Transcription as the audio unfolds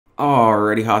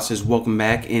Alrighty, hosses, welcome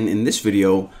back, and in this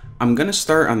video I'm going to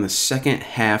start on the second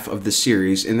half of the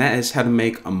series, and that is how to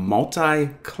make a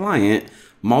multi-client,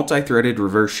 multi-threaded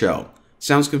reverse shell.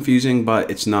 Sounds confusing,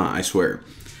 but it's not, I swear.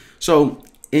 So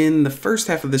in the first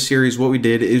half of the series, what we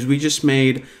did is we just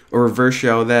made a reverse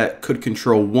shell that could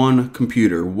control one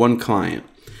computer, one client.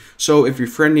 So if your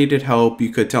friend needed help, you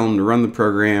could tell them to run the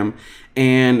program,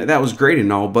 and that was great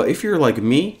and all, but if you're like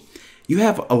me, you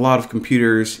have a lot of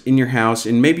computers in your house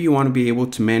and maybe you want to be able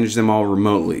to manage them all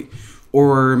remotely.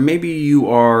 Or maybe you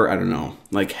are, I don't know,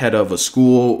 like head of a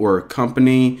school or a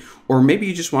company, or maybe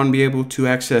you just want to be able to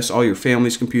access all your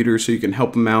family's computers so you can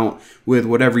help them out with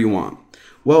whatever you want.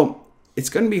 Well, it's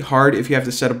going to be hard if you have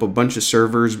to set up a bunch of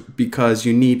servers because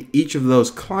you need each of those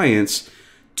clients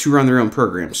to run their own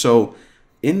program. So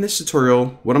in this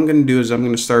tutorial, what I'm going to do is I'm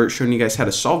going to start showing you guys how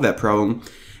to solve that problem.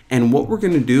 And what we're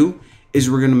going to do is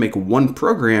we're going to make one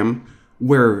program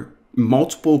where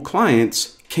multiple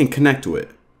clients can connect to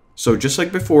it. So just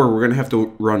like before, we're going to have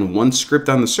to run one script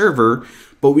on the server,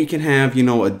 but we can have, you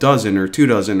know, a dozen or 2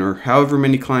 dozen or however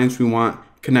many clients we want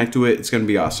connect to it. It's going to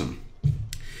be awesome.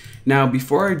 Now,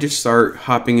 before I just start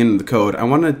hopping into the code, I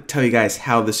want to tell you guys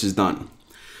how this is done.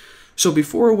 So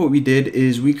before, what we did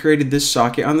is we created this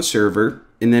socket on the server,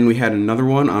 and then we had another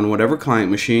one on whatever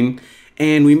client machine,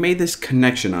 and we made this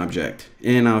connection object,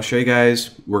 and I'll show you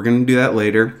guys, we're going to do that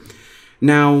later.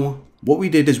 Now, what we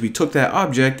did is we took that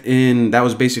object and that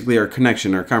was basically our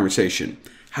connection, our conversation.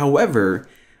 However,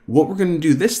 what we're going to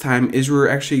do this time is we're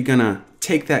actually going to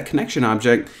take that connection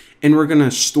object and we're going to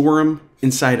store them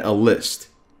inside a list.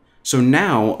 So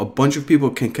now a bunch of people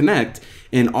can connect,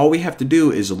 and all we have to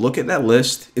do is look at that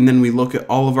list, and then we look at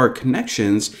all of our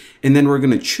connections, and then we're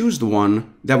going to choose the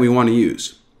one that we want to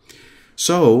use.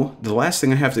 So the last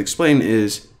thing I have to explain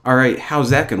is, all right,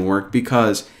 how's that going to work?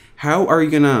 Because how are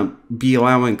you going to be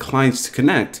allowing clients to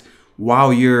connect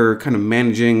while you're kind of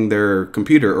managing their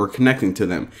computer or connecting to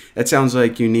them? That sounds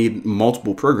like you need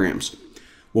multiple programs.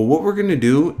 Well, what we're going to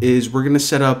do is we're going to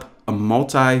set up a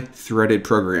multi-threaded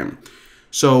program.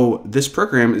 So this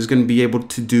program is going to be able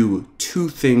to do 2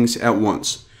 things at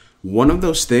once. One of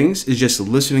those things is just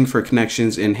listening for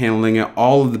connections and handling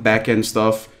all of the back-end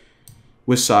stuff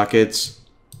with sockets.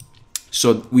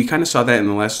 So we kind of saw that in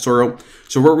the last tutorial.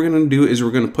 So what we're going to do is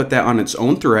we're going to put that on its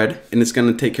own thread, and it's going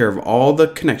to take care of all the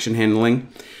connection handling.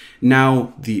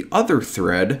 Now the other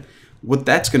thread, what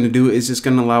that's going to do is it's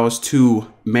going to allow us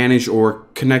to manage or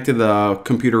connect to the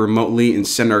computer remotely and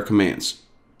send our commands.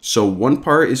 So one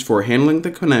part is for handling the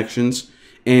connections,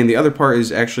 and the other part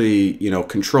is actually, you know,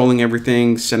 controlling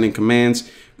everything, sending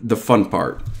commands, the fun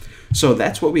part. So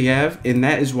that's what we have, and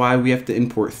that is why we have to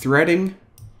import threading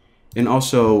and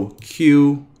also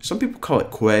Q. Some people call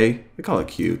it Quay. I call it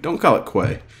Q. Don't call it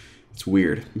Quay. It's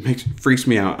weird. It freaks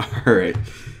me out. All right.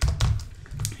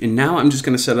 And now I'm just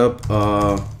going to set up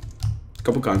a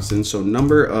couple constants. So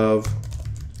number of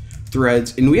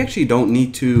threads, and we actually don't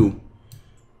need to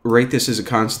write this as a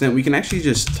constant. We can actually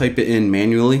just type it in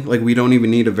manually. Like, we don't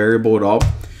even need a variable at all.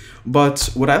 But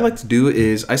what I like to do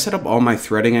is I set up all my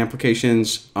threading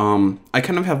applications. I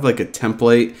kind of have like a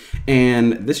template,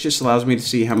 and this just allows me to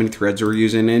see how many threads we're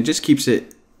using, and it just keeps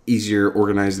it easier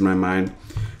organized in my mind.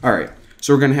 All right,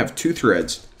 so we're going to have 2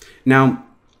 threads. Now,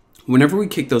 whenever we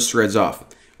kick those threads off,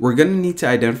 we're going to need to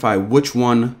identify which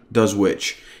one does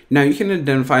which. Now, you can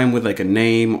identify them with like a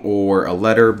name or a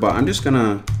letter, but I'm just going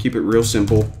to keep it real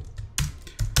simple.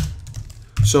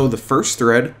 So the first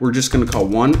thread, we're just going to call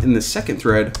 1, and the second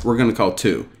thread, we're going to call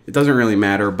 2. It doesn't really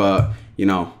matter, but, you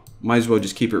know, might as well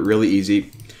just keep it really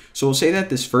easy. So we'll say that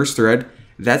this first thread,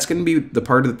 that's going to be the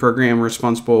part of the program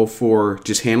responsible for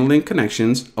just handling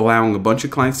connections, allowing a bunch of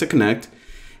clients to connect,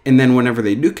 and then whenever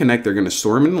they do connect, they're going to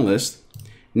store them in the list.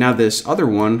 Now this other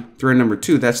one, thread number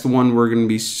 2, that's the one we're going to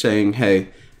be saying, hey,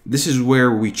 this is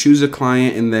where we choose a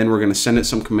client, and then we're going to send it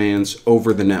some commands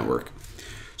over the network.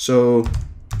 So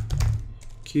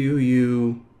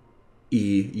Queuue.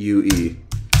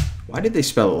 Why did they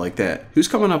spell it like that? Who's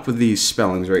coming up with these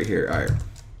spellings right here? All right.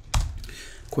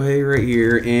 Quay right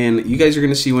here, and you guys are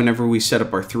going to see whenever we set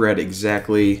up our thread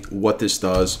exactly what this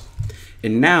does.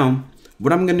 And now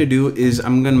what I'm going to do is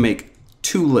I'm going to make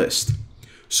 2 lists.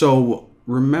 So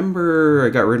remember, I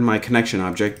got rid of my connection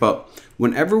object, but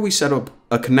whenever we set up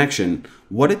a connection,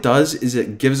 what it does is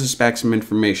it gives us back some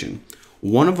information.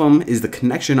 One of them is the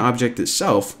connection object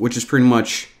itself, which is pretty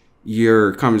much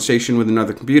your conversation with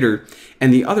another computer,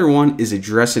 and the other one is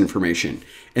address information,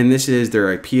 and this is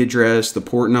their IP address, the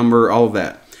port number, all of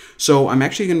that. So I'm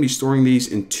actually going to be storing these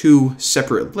in 2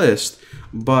 separate lists,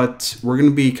 but we're going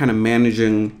to be kind of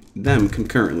managing them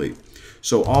concurrently.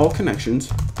 So all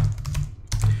connections,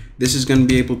 This is going to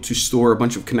be able to store a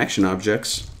bunch of connection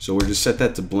objects. So we'll just set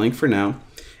that to blank for now.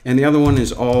 And the other one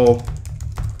is all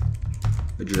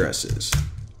addresses.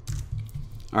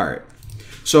 All right.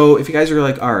 So if you guys are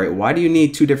like, all right, why do you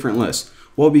need two different lists?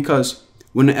 Well, because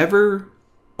whenever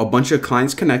a bunch of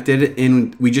clients connected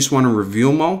and we just want to review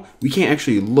them all, we can't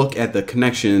actually look at the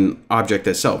connection object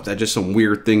itself. That's just some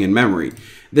weird thing in memory.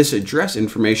 This address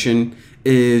information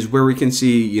is where we can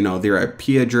see, you know, their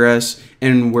IP address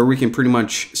and where we can pretty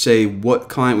much say what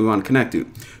client we want to connect to.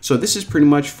 So this is pretty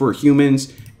much for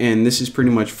humans and this is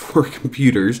pretty much for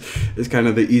computers. It's kind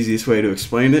of the easiest way to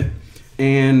explain it.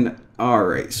 And all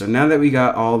right, so now that we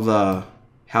got all the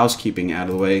housekeeping out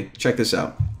of the way, check this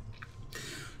out.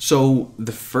 So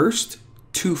the first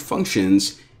two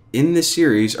functions in this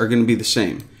series are going to be the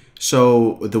same.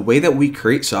 So the way that we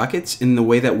create sockets and the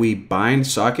way that we bind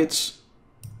sockets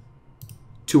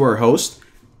to our host,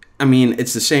 I mean,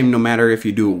 it's the same no matter if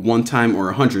you do it 1 time or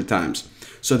 100 times.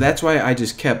 So that's why I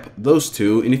just kept those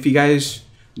two. And if you guys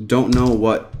don't know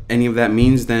what any of that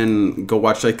means, then go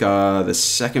watch like the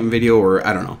second video, or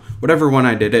I don't know, whatever one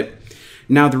I did it.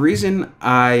 Now, the reason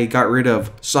I got rid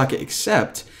of socket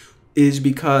accept is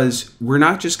because we're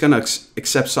not just going to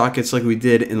accept sockets like we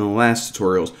did in the last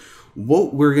tutorials.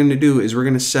 What we're going to do is we're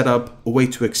going to set up a way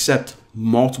to accept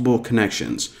multiple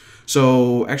connections.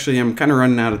 So actually, I'm kind of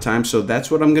running out of time, so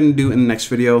that's what I'm going to do in the next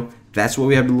video. That's what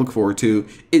we have to look forward to.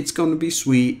 It's going to be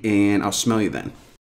sweet, and I'll smell you then.